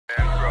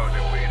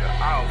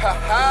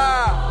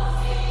Ha-ha.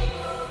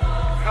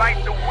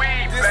 Like the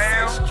weed, This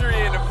fam. history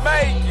in the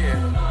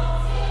making.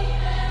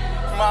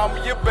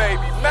 Mama, your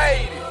baby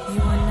made it.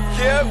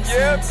 Yep.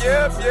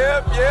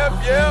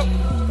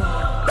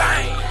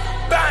 Bang,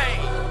 bang,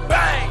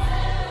 bang.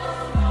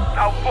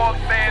 How Park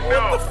stand What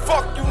up? the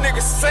fuck you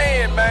niggas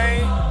saying,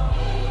 man?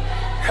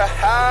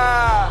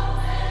 Ha-ha.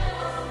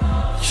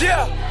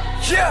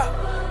 Yeah.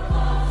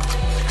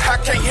 I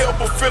can't help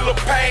but feel the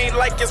pain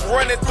like it's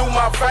running through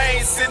my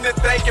veins. Sitting there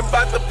thinking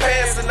about the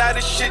past and now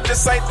this shit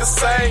just ain't the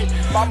same.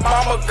 My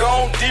mama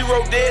gone,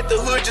 D-Row dead, the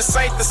hood just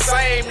ain't the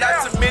same.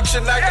 Not to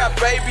mention I got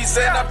babies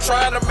and I'm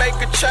trying to make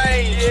a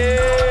change.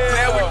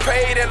 Now we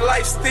paid and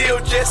life still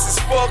just as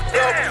fucked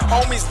up.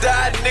 Homies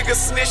died, niggas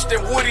snitched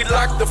and Woody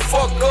locked the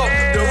fuck up.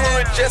 The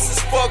hood just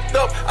as fucked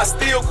up, I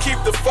still keep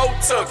the foe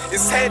tucked.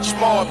 It's Hatchet,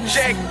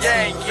 Jack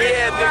Gang,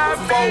 yeah nigga,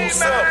 foes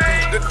up.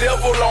 The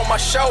devil on my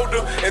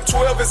shoulder and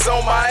 12 is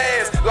on my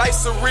ass.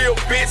 Life's a real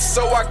bitch,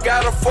 so I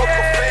gotta fuck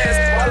her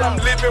fast. While I'm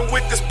living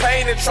with this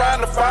pain and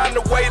trying to find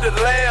a way to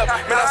laugh.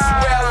 Man, I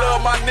swear I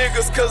love my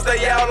niggas, cause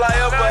they all I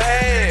ever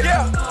had.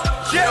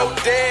 No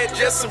dad,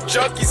 just some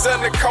junkies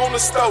in the corner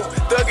store.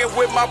 Thuggin'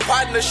 with my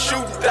partner,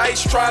 shooting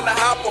dice, trying to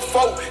hop a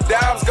foe.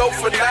 Dimes go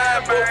for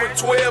 9, but when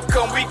 12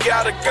 come, we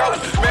gotta go.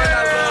 Man,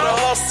 I love the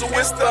hustle,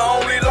 it's the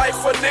only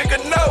life a nigga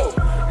know.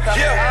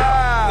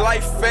 Yeah,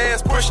 life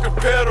fast, push the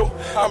pedal.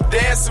 I'm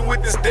dancing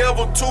with this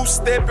devil,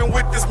 two-stepping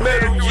with this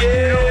metal,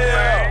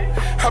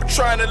 yeah. I'm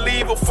trying to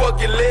leave a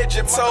fucking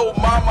legend. Told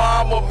mama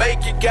I'ma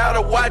make it,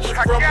 gotta watch it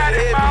from the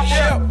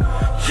heaven.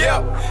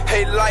 Yep.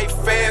 Hey, life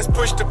fast,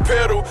 push the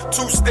pedal.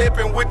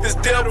 Two-stepping with this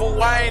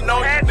devil, I ain't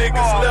on you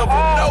niggas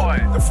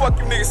level. No, the fuck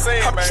you niggas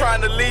saying, I'm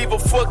trying to leave a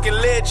fucking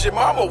legend.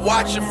 Mama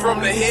watching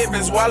from the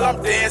heavens while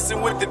I'm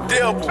dancing with the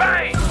devil.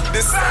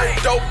 This so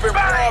dope and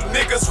raw,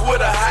 niggas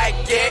with a high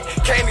gat.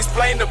 Can't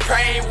explain the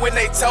pain when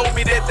they told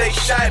me that they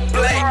shot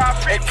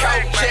black and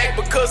caught Jack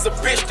because a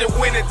bitch that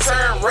went and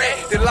turned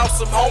rat. They lost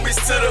some homies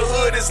to the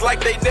hood, it's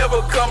like they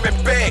never coming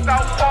back.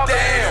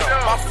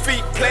 Damn, my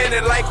feet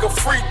planted like a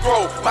free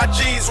throw. My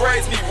G's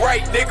raised me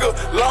right, nigga.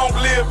 Long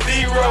live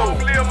D-Row.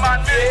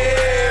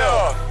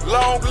 Yeah,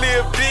 long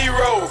live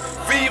D-Row.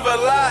 Viva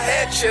la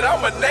Hatchet,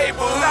 I'm a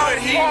neighborhood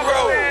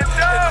hero.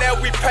 And now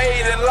we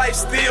paid and life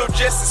still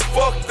just as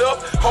fucked up.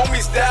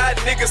 Homies died,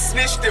 niggas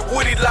snitched and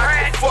Woody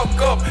locked the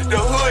fuck up. The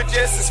hood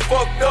just as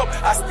fucked up,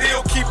 I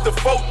still keep the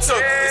folk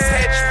tucked. It's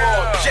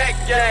Hatchet, Jack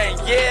Gang,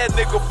 yeah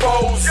nigga,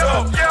 pose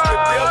up. The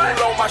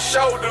devil on my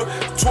shoulder,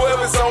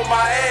 12 is on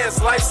my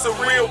ass. Life's a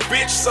real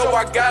bitch, so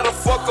I gotta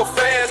fuck her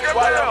fast.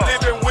 While I'm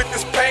living with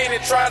this pain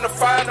and trying to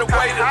find a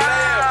way to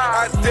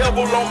laugh. I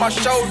devil on my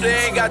shoulder,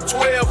 ain't got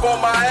 12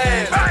 on my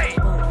ass.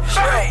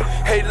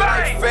 Hey,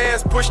 life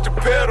fast, push the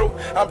pedal.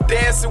 I'm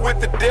dancing with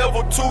the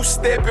devil,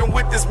 two-stepping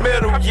with this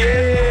metal,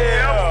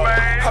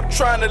 yeah. I'm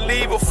trying to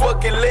leave a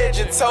fucking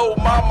legend. Told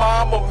mama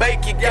I'ma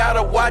make it,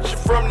 gotta watch it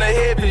from the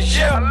heavens,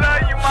 yeah.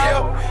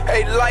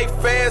 Hey, life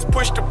fast,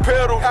 push the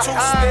pedal,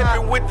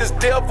 two-stepping with this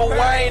devil.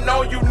 I ain't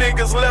on you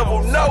niggas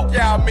level, no.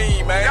 Yeah, I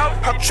mean, man.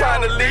 I'm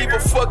trying to leave a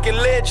fucking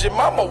legend.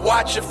 Mama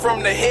watch it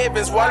from the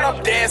heavens while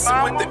I'm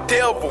dancing with the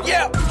devil,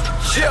 yeah.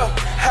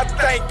 I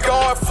thank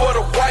God for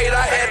the white.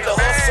 I had to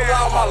hustle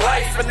all my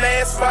life and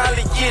now it's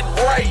finally getting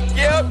right.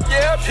 Yep.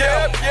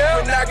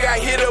 When I got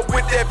hit up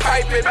with that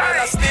pipe, and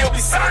man, I still be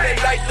seeing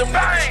it like them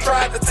niggas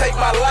tried to take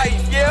my life.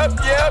 Yep.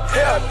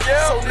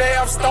 So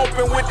now I'm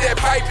stomping with that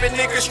pipe and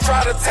niggas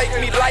try to take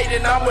me light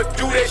and I'ma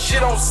do that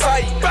shit on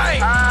sight.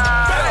 Bang.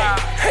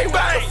 Hey,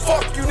 what the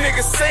fuck you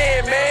niggas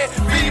saying, man?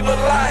 Viva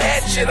la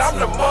Hatchet, I'm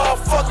the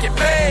motherfucking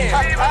man.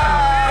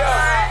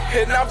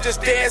 And I'm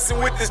just dancing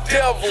with this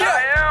devil.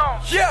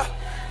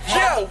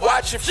 Mama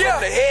watching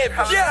from the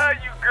heavens. I love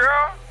you,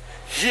 girl.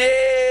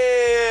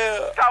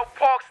 Yeah. South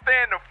Park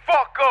stand the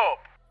fuck up.